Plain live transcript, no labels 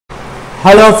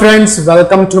Hello friends,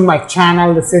 welcome to my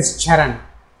channel. This is Charan.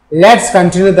 Let's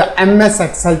continue the MS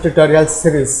Excel tutorial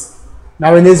series.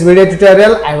 Now in this video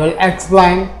tutorial, I will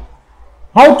explain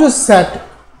how to set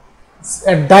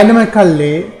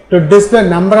dynamically to display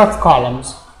number of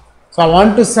columns. So I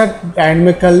want to set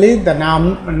dynamically the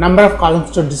number of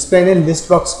columns to display in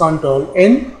listbox control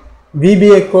in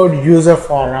VBA code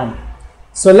Userform.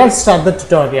 So let's start the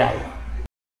tutorial.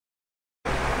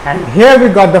 And here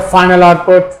we got the final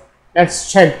output.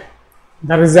 Let's check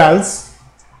the results.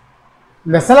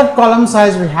 In the select column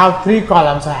size, we have 3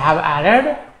 columns I have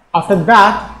added. After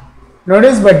that,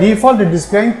 notice by default it is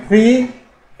displaying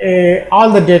all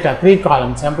the data, 3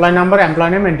 columns: employee number,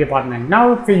 employee name and department.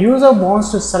 Now if a user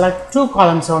wants to select 2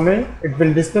 columns only, it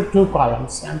will display 2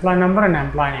 columns, employee number and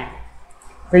employee name.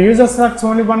 If the user selects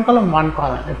only 1 column, 1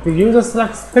 column. If the user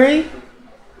selects 3,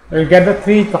 we will get the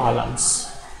 3 columns.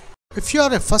 If you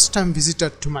are a first time visitor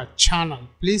to my channel,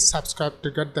 please subscribe to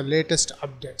get the latest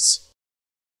updates.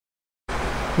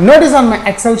 Notice on my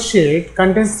Excel sheet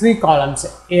contains 3 columns: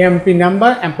 AMP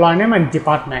number, employee name and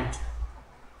department.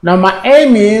 Now my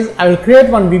aim is I will create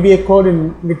one VBA code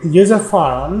with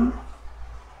Userform.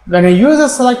 When a user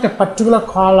select a particular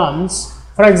columns,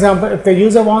 for example, if the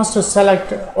user wants to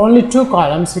select only 2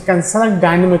 columns, he can select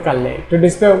dynamically to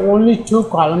display only 2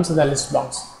 columns in the list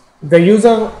box. If the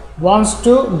user wants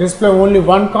to display only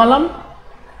 1 column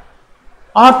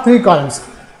or 3 columns,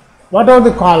 whatever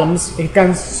the columns, he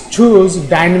can choose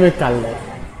dynamically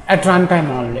at runtime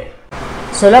only.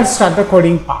 So let's start the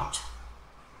coding part.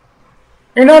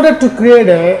 In order to create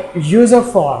a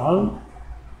Userform,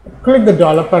 click the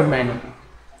developer menu.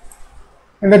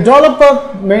 In the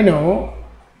developer menu,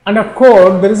 under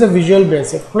code, there is a Visual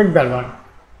Basic. Click that one.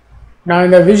 Now in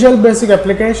the Visual Basic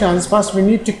applications, first we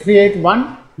need to create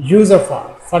one Userform.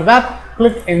 For that,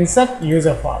 click Insert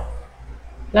Userform.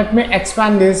 Let me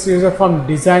expand this Userform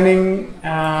designing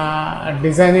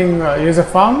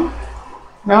Userform.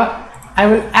 Now I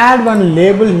will add one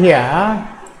label here.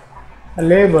 A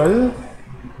label.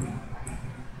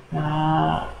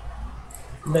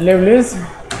 The label is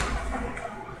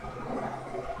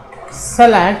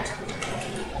select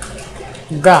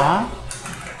the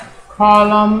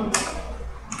column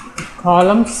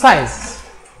size.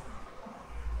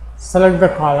 Select the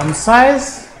column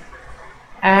size,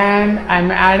 and I'm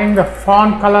adding the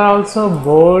font color also,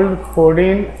 bold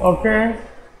 14. Okay,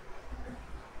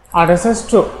 RSS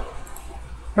 2.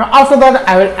 Now after that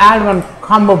I will add one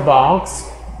combo box,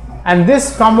 and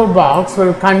this combo box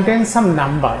will contain some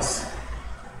numbers.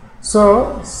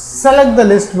 So select the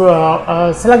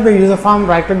select the Userform,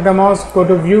 right click the mouse, go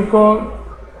to view code.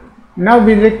 Now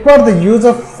we require the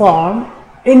Userform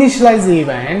initialize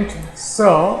event.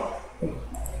 So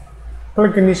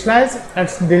click initialize.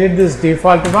 Let's delete this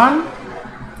default one.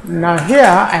 Now here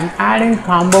I'm adding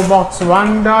combo box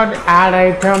 1 dot add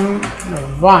item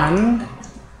 1.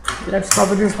 Let's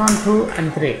copy this one, 2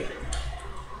 and 3.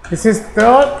 This is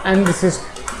 3rd and this is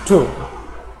 2.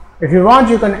 If you want,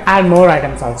 you can add more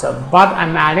items also, but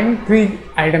I'm adding 3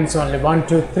 items only, 1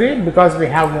 2 3, because we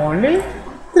have only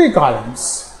 3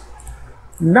 columns.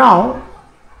 Now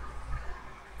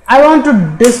I want to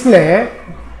display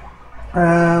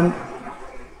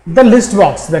the list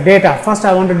box, the data. First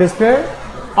I want to display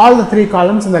all the 3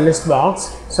 columns in the list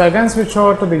box. So I can switch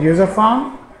over to the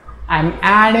Userform. I'm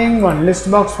adding one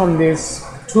list box from this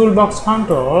toolbox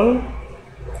control.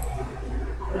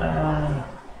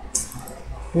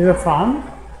 Userform.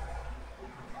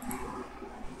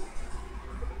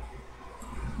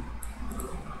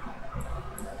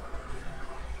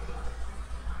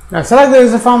 Now select the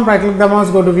Userform, right click the mouse,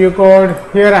 go to view code.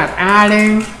 Here I'm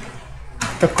adding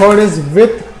the code is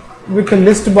with the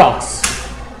list box.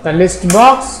 The list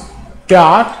box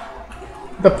dot,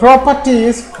 the property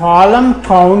is column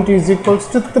count is equals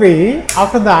to 3.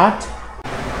 After that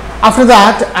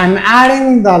I'm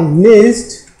adding the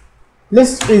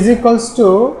list is equals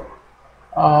to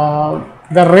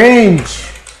the range.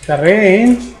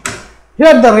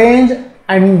 Here the range,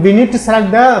 and we need to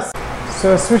select the,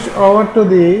 so switch over to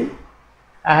the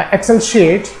Excel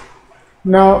sheet.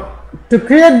 Now to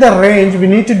create the range, we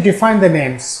need to define the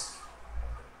names.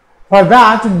 For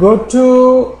that, go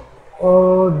to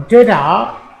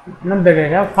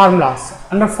formulas.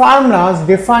 Under formulas,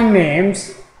 define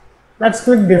names. Let's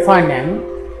click define name.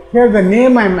 Here the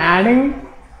name I'm adding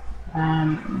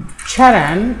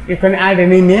Charan. You can add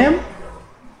any name.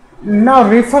 Now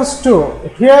refers to,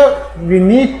 here we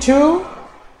need to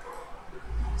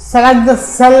select the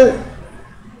cell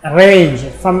range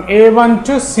from A1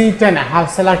 to C10. I have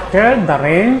selected the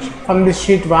range from the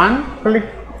sheet 1. Click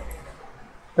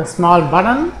the small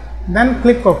button, then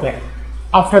click OK.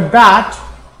 After that,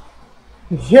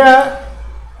 here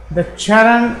the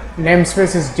Charan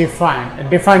namespace is defined. The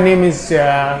defined name is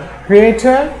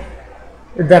creator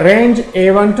with the range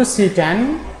A1 to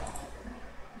C10.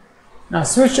 Now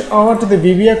switch over to the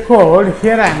VBA code.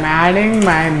 Here I am adding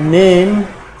my name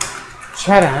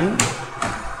Charan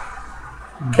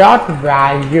dot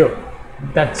value.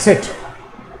 That's it.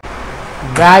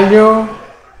 Value.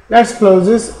 Let's close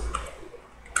this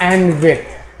and width.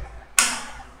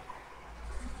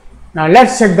 Now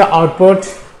let's check the output.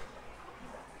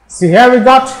 See, here we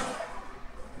got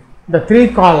the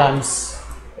 3 columns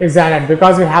is added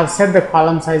because we have set the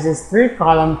column size is 3,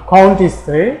 column count is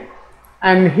 3,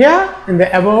 and here in the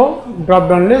above drop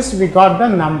down list we got the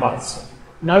numbers.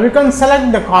 Now we can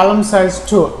select the column size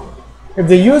 2. If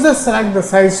the user select the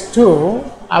size 2,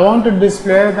 I want to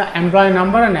display the employee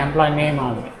number and employee name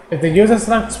only. If the user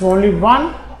selects only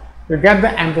 1, we get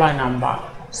the employee number.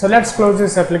 So let's close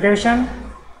this application.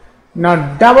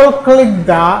 Now double click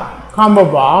the combo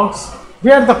box.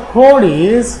 Here the code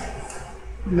is,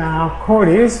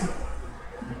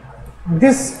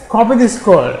 this, copy this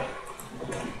code,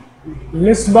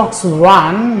 listbox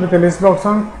 1 with the listbox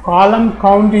 1 column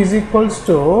count is equals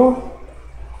to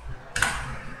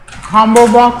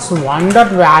combo box 1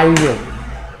 dot value.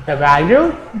 The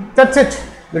value, that's it.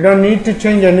 We don't need to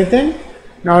change anything.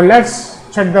 Now let's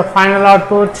check the final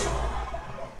output,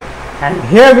 and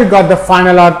here we got the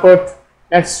final output.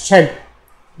 Let's check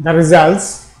the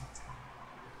results.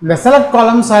 The select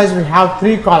column size, we have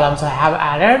 3 columns I have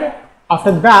added.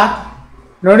 After that,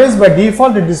 notice by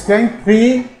default it is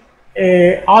displaying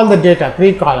all the data,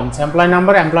 3 columns, employee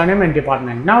number, employee name and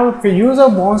department. Now if a user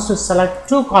wants to select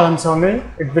 2 columns only,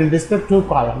 it will display 2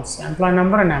 columns, employee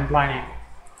number and employee name.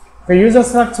 If the user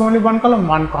selects only 1 column,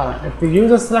 1 column. If the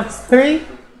user selects 3,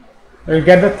 we will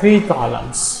get the 3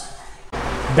 columns.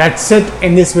 That's it.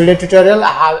 In this video tutorial, I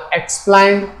have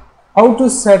explained how to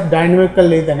set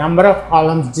dynamically the number of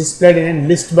columns displayed in a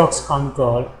list box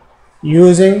control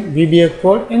using VBA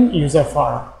code in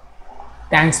Userform.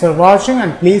 Thanks for watching,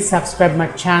 and please subscribe my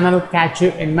channel. Catch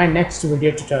you in my next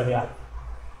video tutorial.